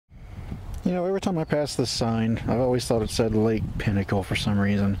You know, every time I pass this sign, I've always thought it said Lake Pinnacle for some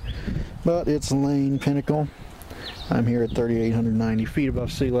reason. But it's Lane Pinnacle. I'm here at 3,890 feet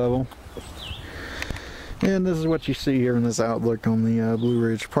above sea level. And this is what you see here in this outlook on the Blue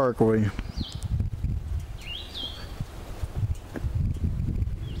Ridge Parkway.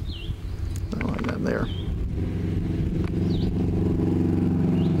 I like that there.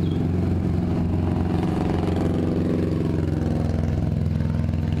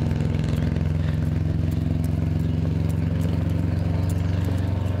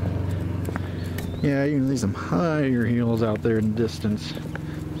 Yeah, you can see some higher hills out there in the distance.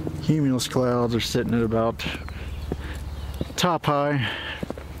 Cumulus clouds are sitting at about top high.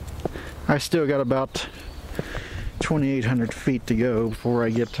 I still got about 2,800 feet to go before I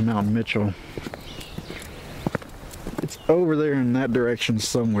get to Mount Mitchell. It's over there in that direction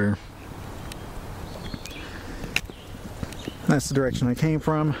somewhere. That's the direction I came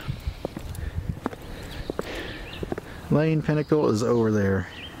from. Lane Pinnacle is over there.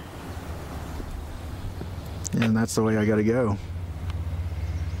 And that's the way I gotta go.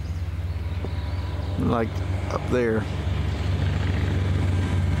 Like up there.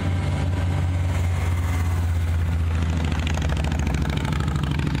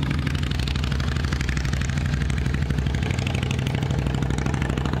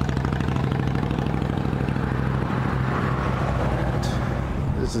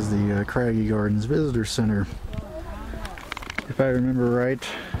 This is the Craggy Gardens Visitor Center. If I remember right,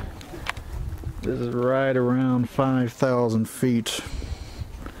 this is right around 5,000 feet.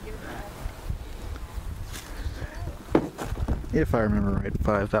 If I remember right,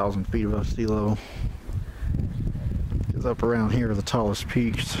 5,000 feet above sea level. Because up around here are the tallest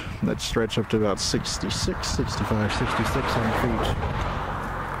peaks that stretch up to about 66, 65, 6,600 feet.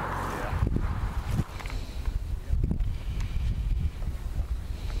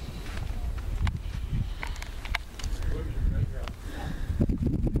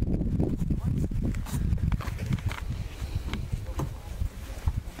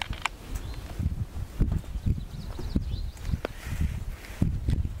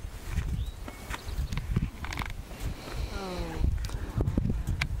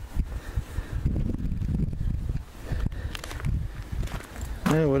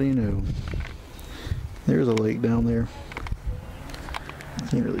 Yeah, what do you know? There's a lake down there.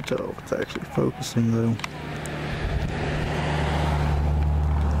 Can't really tell if it's actually focusing though.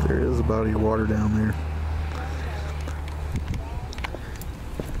 There is a body of water down there.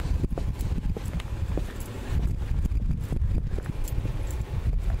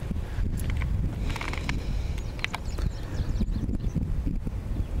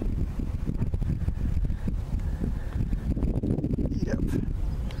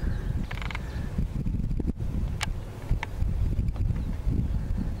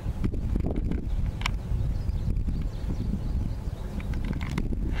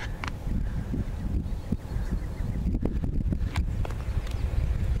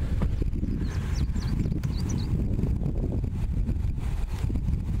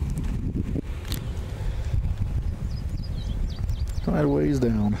 Quite a ways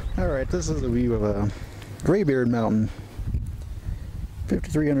down. Alright, this is a view of Graybeard Mountain.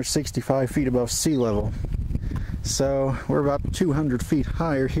 5,365 feet above sea level. So we're about 200 feet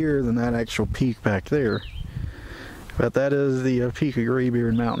higher here than that actual peak back there. But that is the peak of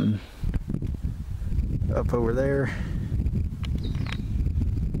Graybeard Mountain. Up over there.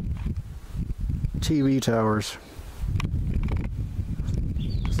 TV towers.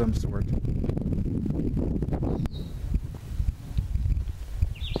 Of some sort.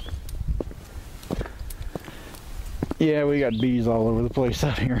 Yeah, we got bees all over the place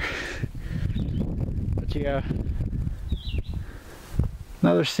out here. But yeah,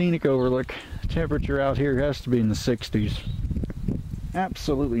 another scenic overlook. Temperature out here has to be in the 60s.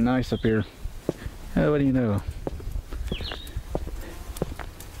 Absolutely nice up here. What do you know?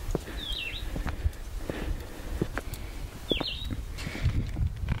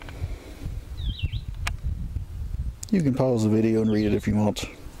 You can pause the video and read it if you want.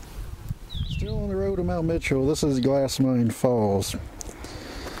 Still on the road to Mount Mitchell. This is Glass Mine Falls.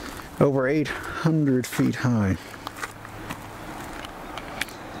 Over 800 feet high.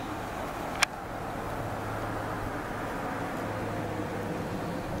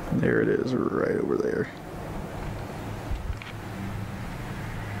 There it is, right over there.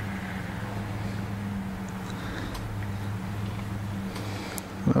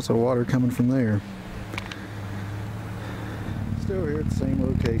 Lots of water coming from there. Still here at the same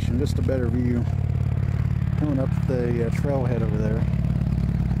location, just a better view. Coming up the trailhead over there.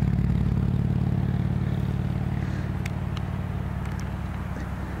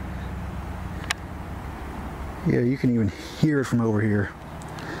 Yeah, you can even hear it from over here.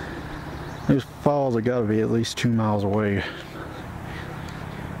 Those falls have got to be at least 2 miles away.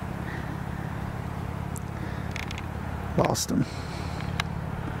 Lost them.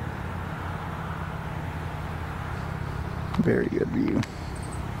 Very good view.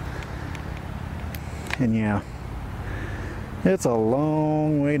 And yeah, it's a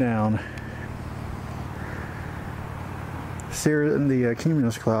long way down. The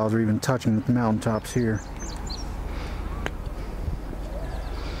cumulus clouds are even touching the mountaintops here.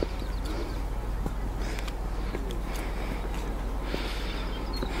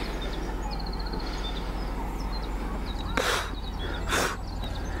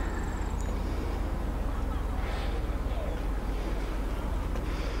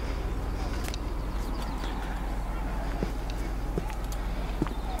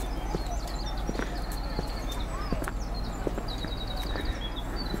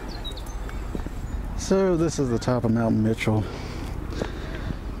 So this is the top of Mount Mitchell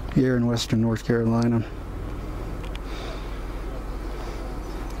here in western North Carolina.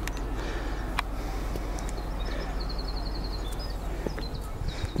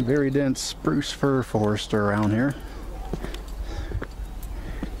 Very dense spruce fir forest around here.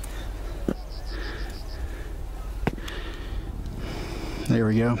 There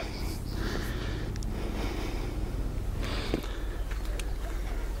we go.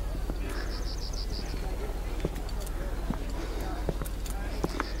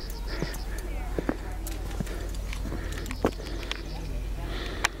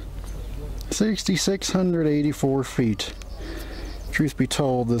 $6,684 feet. Truth be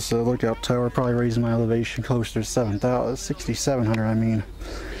told, this lookout tower probably raised my elevation closer to 6,700. I mean,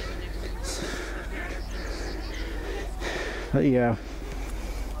 but yeah,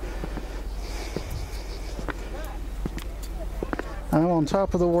 I'm on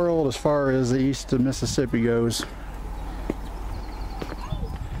top of the world as far as the east of Mississippi goes.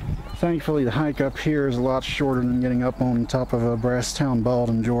 Thankfully, the hike up here is a lot shorter than getting up on top of Brasstown,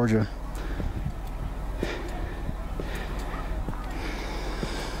 Baldwin, Georgia.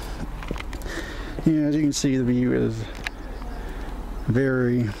 Yeah, as you can see, the view is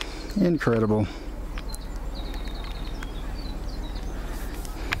very incredible.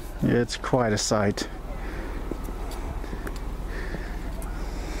 It's quite a sight.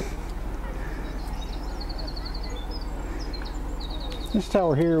 This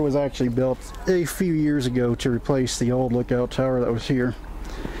tower here was actually built a few years ago to replace the old lookout tower that was here.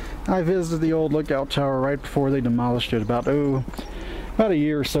 I visited the old lookout tower right before they demolished it, about a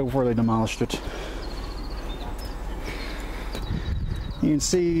year or so before they demolished it. You can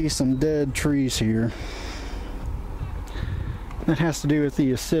see some dead trees here. That has to do with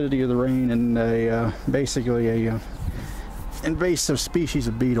the acidity of the rain and basically a invasive species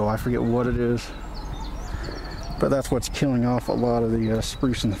of beetle. I forget what it is, but that's what's killing off a lot of the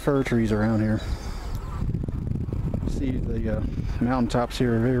spruce and the fir trees around here. See, the mountaintops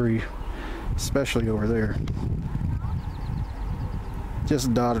here are very, especially over there,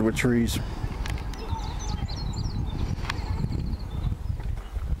 just dotted with trees.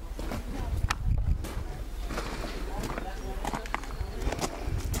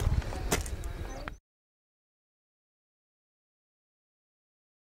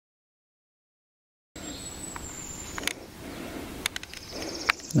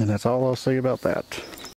 And that's all I'll say about that.